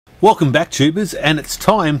Welcome back, tubers, and it's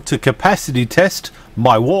time to capacity test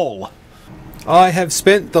my wall. I have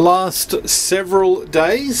spent the last several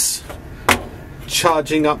days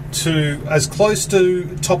charging up to as close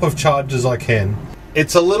to top of charge as I can.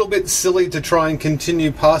 It's a little bit silly to try and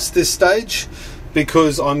continue past this stage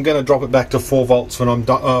because I'm going to drop it back to 4 volts when I'm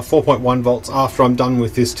 4.1 volts after I'm done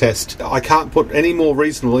with this test. I can't put any more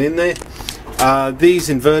reasonable in there. These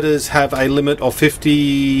inverters have a limit of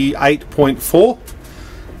 58.4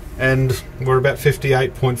 and we're about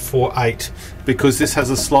 58.48 because this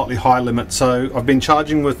has a slightly high limit. So I've been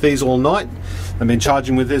charging with these all night. I've been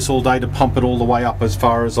charging with this all day to pump it all the way up as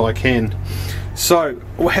far as I can. So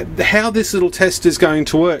how this little test is going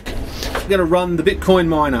to work, we're going to run the Bitcoin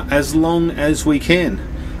miner as long as we can.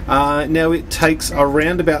 Now it takes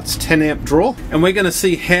around about 10 amp draw, and we're going to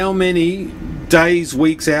see how many days,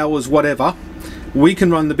 weeks, hours, whatever we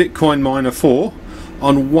can run the Bitcoin miner for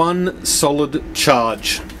on one solid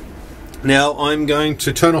charge. Now I'm going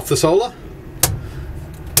to turn off the solar,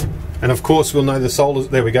 and of course we'll know the solar,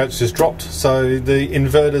 there we go, it's just dropped. So the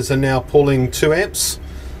inverters are now pulling 2 amps.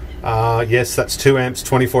 Yes, that's 2 amps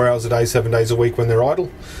 24 hours a day, 7 days a week when they're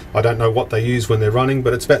idle. I don't know what they use when they're running,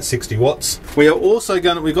 but it's about 60 watts. We are also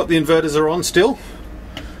going to, we've got the inverters are on still.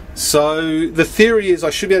 So the theory is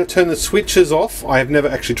I should be able to turn the switches off. I have never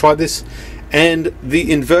actually tried this. And the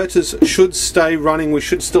inverters should stay running. We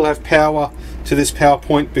should still have power to this power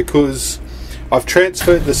point because I've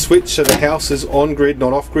transferred the switch so the house is on grid,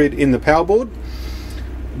 not off grid, in the power board.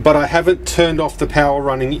 But I haven't turned off the power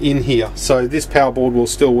running in here, so this power board will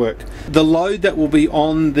still work. The load that will be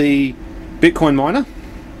on the Bitcoin miner,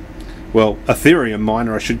 well, Ethereum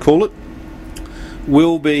miner I should call it,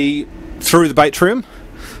 will be through the Batrium,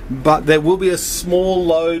 but there will be a small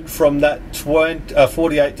load from that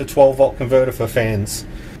 48 to 12 volt converter for fans.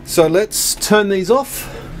 So let's turn these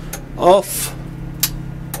off. Off.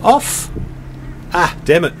 Ah,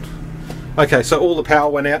 damn it. Okay, so all the power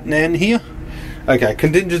went out and here. Okay,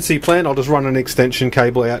 contingency plan, I'll just run an extension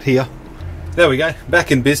cable out here. There we go,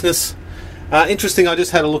 back in business. Interesting, I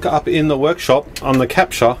just had a look up in the workshop on the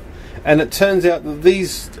capture, and it turns out that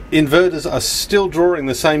these inverters are still drawing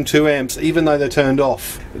the same 2 amps even though they're turned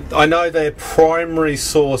off. I know their primary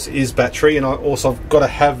source is battery, and I've got to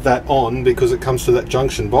have that on because it comes to that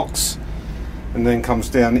junction box and then comes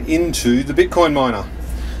down into the Bitcoin miner.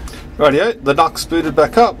 Rightio, the duct's booted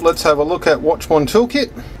back up. Let's have a look at WatchMon Toolkit.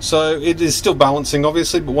 So it is still balancing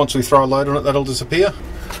obviously, but once we throw a load on it, that'll disappear.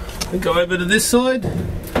 We go over to this side,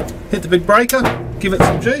 hit the big breaker, give it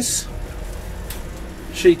some juice.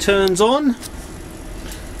 She turns on.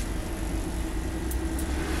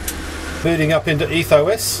 Booting up into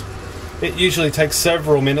EthOS. It usually takes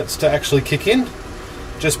several minutes to actually kick in,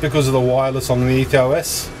 just because of the wireless on the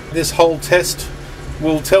EthOS. This whole test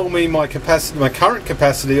will tell me my capacity, my current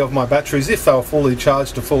capacity of my batteries if they were fully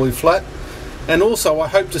charged or fully flat, and also I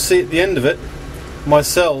hope to see at the end of it my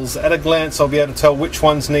cells. At a glance I'll be able to tell which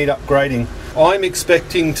ones need upgrading. I'm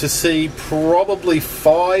expecting to see probably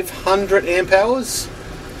 500 amp hours.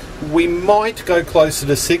 We might go closer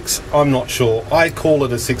to 6, I'm not sure. I call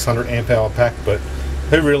it a 600 amp hour pack, but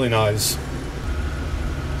who really knows.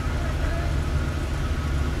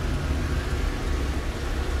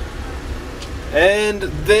 And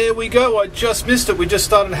there we go, I just missed it, we just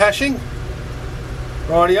started hashing.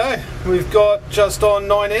 Rightio, we've got just on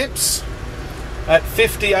 9 amps at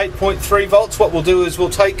 58.3 volts. What we'll do is we'll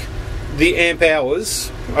take the amp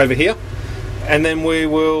hours over here, and then we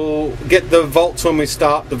will get the volts when we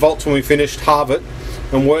start, the volts when we finish, halve it,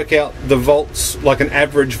 and work out the volts, like an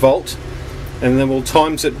average volt, and then we'll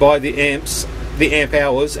times it by the amps, the amp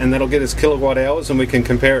hours, and that'll get us kilowatt hours, and we can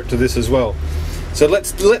compare it to this as well. So let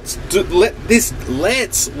this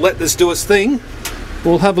do its thing.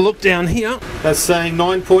 We'll have a look down here. That's saying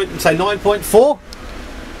 9.4,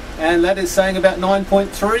 and that is saying about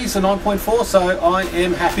 9.3, so 9.4. So I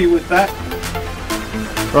am happy with that.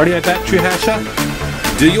 Rightio, battery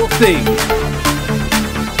hasher, do your thing.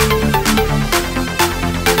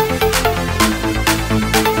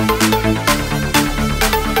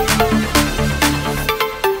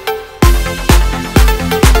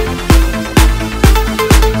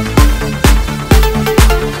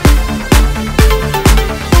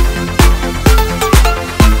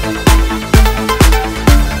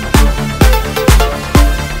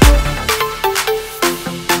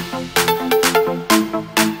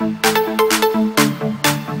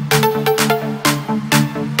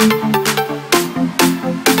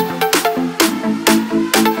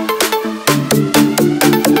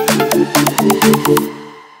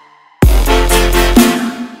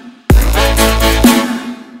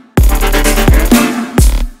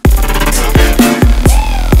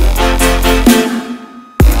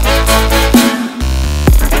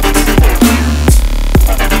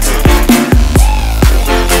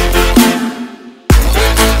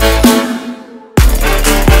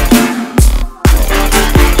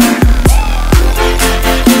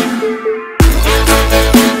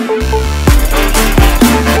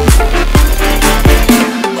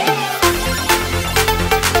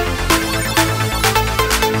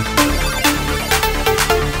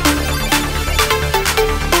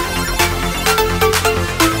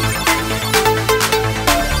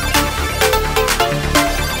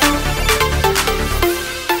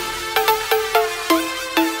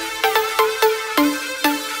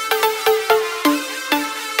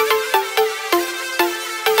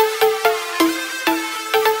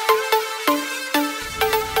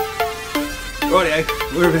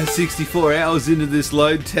 Okay, we're about 64 hours into this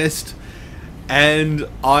load test and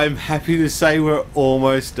I'm happy to say we're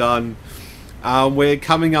almost done. We're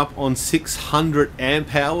coming up on 600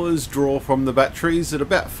 amp hours draw from the batteries at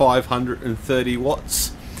about 530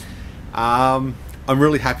 watts. I'm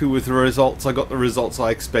really happy with the results. I got the results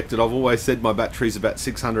I expected. I've always said my battery's about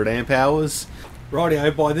 600 amp hours.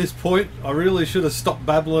 Rightio, by this point I really should have stopped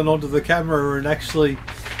babbling onto the camera and actually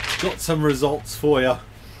got some results for you.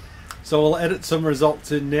 So I'll edit some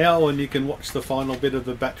results in now and you can watch the final bit of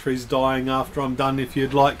the batteries dying after I'm done if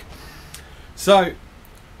you'd like. So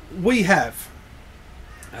we have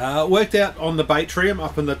worked out on the Batrium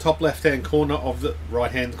up in the top left hand corner of the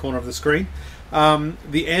right hand corner of the screen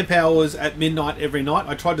the amp hours at midnight every night.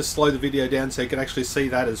 I tried to slow the video down so you can actually see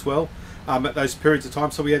that as well at those periods of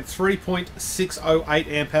time. So we had 3.608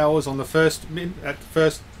 amp hours on the first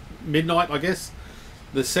midnight, I guess.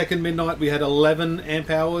 The second midnight we had 11 amp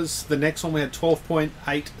hours. The next one we had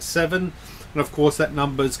 12.87, and of course that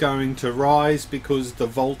number is going to rise because the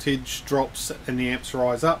voltage drops and the amps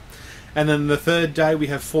rise up. And then the third day we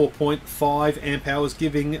have 4.5 amp hours,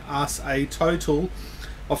 giving us a total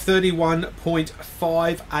of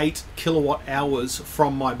 31.58 kilowatt hours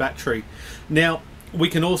from my battery. Now we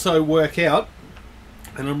can also work out,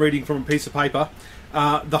 and I'm reading from a piece of paper,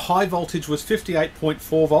 the high voltage was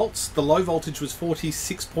 58.4 volts, the low voltage was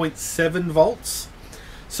 46.7 volts.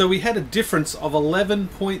 So we had a difference of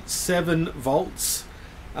 11.7 volts.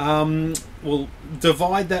 We'll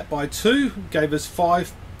divide that by 2, gave us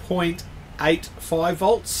 5.85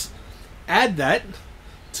 volts. Add that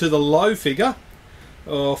to the low figure,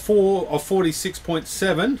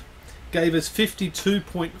 46.7, gave us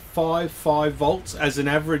 52.55 volts as an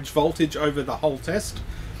average voltage over the whole test.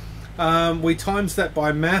 We times that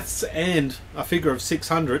by maths and a figure of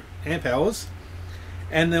 600 amp hours,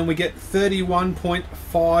 and then we get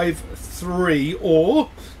 31.53, or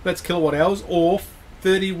that's kilowatt hours, or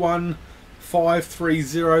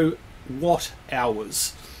 31,530 watt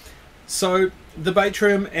hours. So the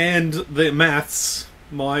Batrium and the maths,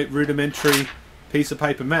 my rudimentary piece of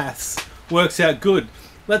paper maths, works out good.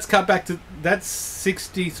 Let's cut back to that's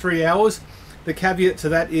 63 hours. The caveat to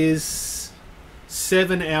that is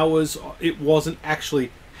 7 hours it wasn't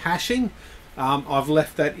actually hashing. I've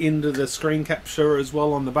left that into the screen capture as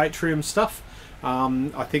well on the Batrium stuff.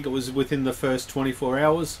 I think it was within the first 24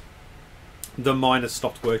 hours. The miner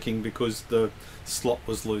stopped working because the slot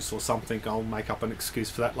was loose or something. I'll make up an excuse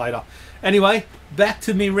for that later. Anyway, back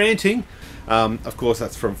to me ranting. Of course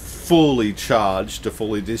that's from fully charged to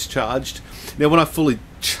fully discharged. Now when I fully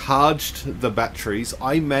charged the batteries,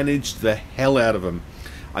 I managed the hell out of them.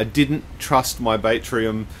 I didn't trust my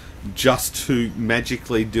Batrium just to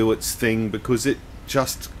magically do its thing because it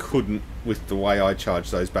just couldn't with the way I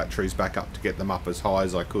charged those batteries back up to get them up as high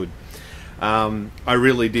as I could. I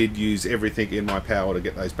really did use everything in my power to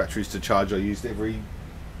get those batteries to charge. I used every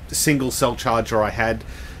single cell charger I had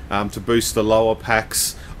to boost the lower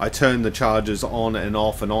packs. I turned the chargers on and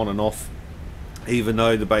off and on and off. Even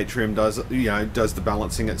though the Batrium does, does the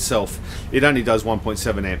balancing itself, it only does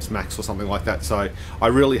 1.7 amps max or something like that. So I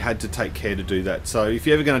really had to take care to do that. So if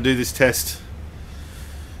you're ever going to do this test,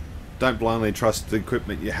 don't blindly trust the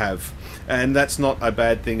equipment you have. And that's not a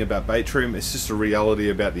bad thing about Batrium, it's just a reality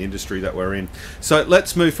about the industry that we're in. So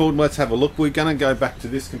let's move forward and let's have a look. We're going to go back to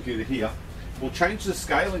this computer here. We'll change the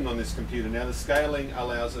scaling on this computer. Now the scaling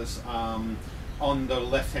allows us, on the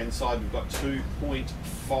left hand side we've got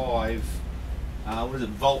 2.5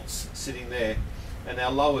 volts sitting there, and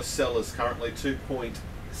our lowest cell is currently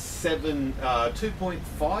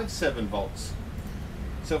 2.57 volts.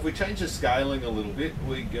 So if we change the scaling a little bit,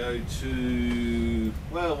 we go to,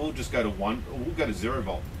 well, we'll just go to 1, or we'll go to 0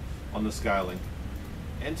 volt on the scaling.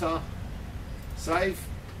 Enter, save.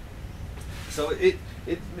 So it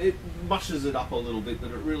mushes it up a little bit, but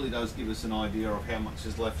it really does give us an idea of how much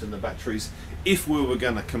is left in the batteries if we were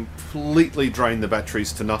going to completely drain the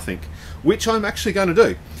batteries to nothing, which I'm actually going to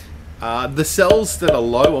do. The cells that are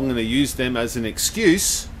low, I'm going to use them as an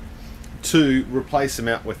excuse to replace them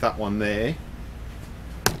out with that one there.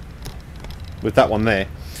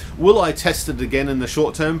 Will I test it again in the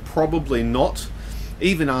short term? Probably not.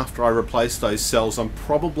 Even after I replace those cells, I'm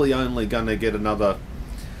probably only going to get another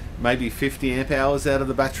maybe 50 amp hours out of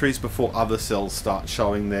the batteries before other cells start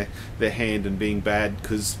showing their hand and being bad,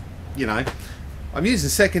 because I'm using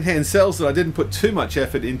second-hand cells that I didn't put too much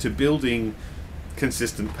effort into building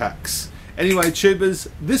consistent packs. Anyway, tubers,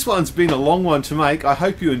 this one's been a long one to make. I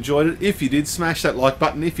hope you enjoyed it. If you did, smash that like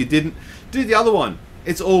button. If you didn't, do the other one.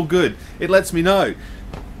 It's all good. It lets me know.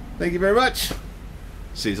 Thank you very much.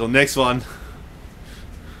 See you on the next one.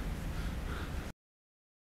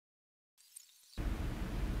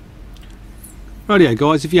 Rightio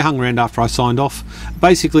guys, if you hung around after I signed off,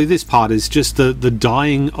 basically this part is just the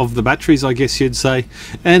dying of the batteries, I guess you'd say,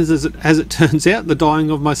 and as it turns out, the dying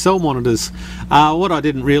of my cell monitors. What I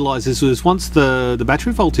didn't realise was once the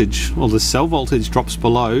battery voltage, or the cell voltage, drops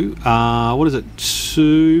below, what is it,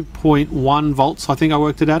 2.1 volts, I think I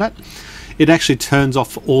worked it out at, it actually turns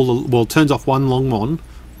off turns off one Longmon,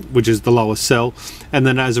 which is the lowest cell, and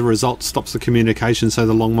then as a result stops the communication, so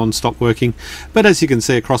the Longmon stopped working. But as you can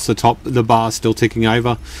see across the top, the bar's still ticking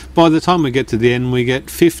over. By the time we get to the end, we get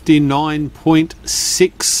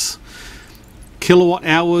 59.6 kilowatt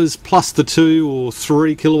hours plus the 2 or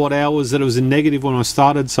 3 kilowatt hours that it was in negative when I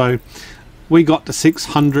started, so we got to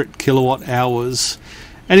 600 kilowatt hours.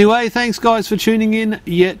 Anyway, thanks guys for tuning in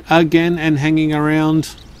yet again and hanging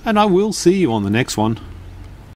around, and I will see you on the next one.